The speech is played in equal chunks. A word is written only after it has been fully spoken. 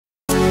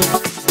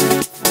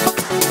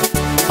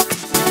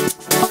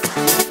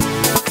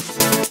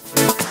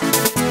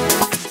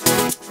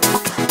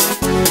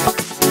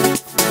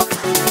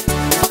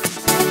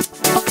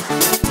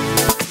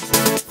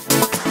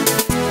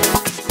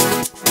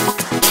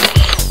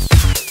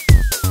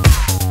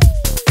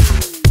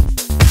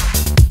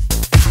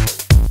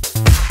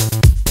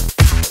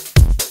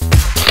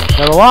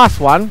Now the last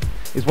one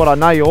is what I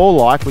know you all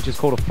like, which is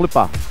called a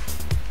flipper.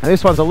 And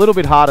this one's a little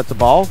bit harder to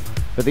bowl,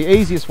 but the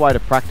easiest way to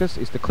practice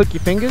is to click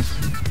your fingers,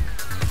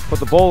 put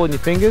the ball in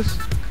your fingers,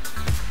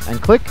 and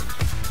click.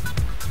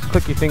 Just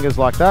click your fingers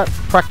like that.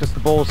 Practice the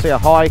ball, see how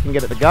high you can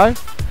get it to go.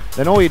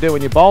 Then all you do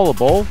when you bowl a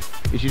ball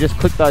is you just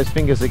click those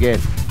fingers again.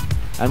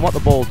 And what the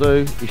ball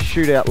will do is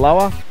shoot out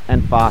lower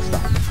and faster.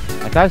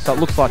 Okay, so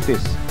it looks like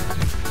this.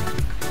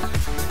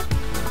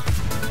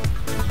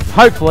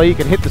 Hopefully you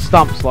can hit the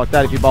stumps like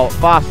that. If you bowl it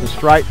fast and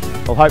straight,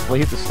 it'll hopefully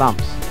hit the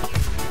stumps.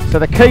 So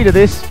the key to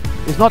this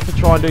is not to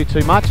try and do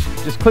too much.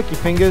 Just click your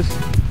fingers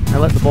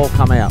and let the ball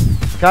come out.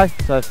 Okay,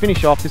 so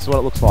finish off, this is what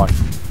it looks like.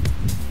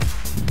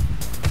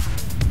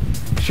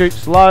 Shoot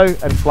slow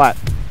and flat.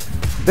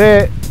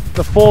 They're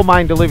the 4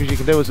 main deliveries you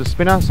can do as a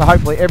spinner, so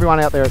hopefully everyone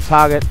out there at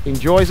Target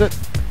enjoys it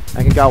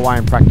and can go away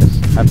and practice.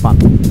 Have fun.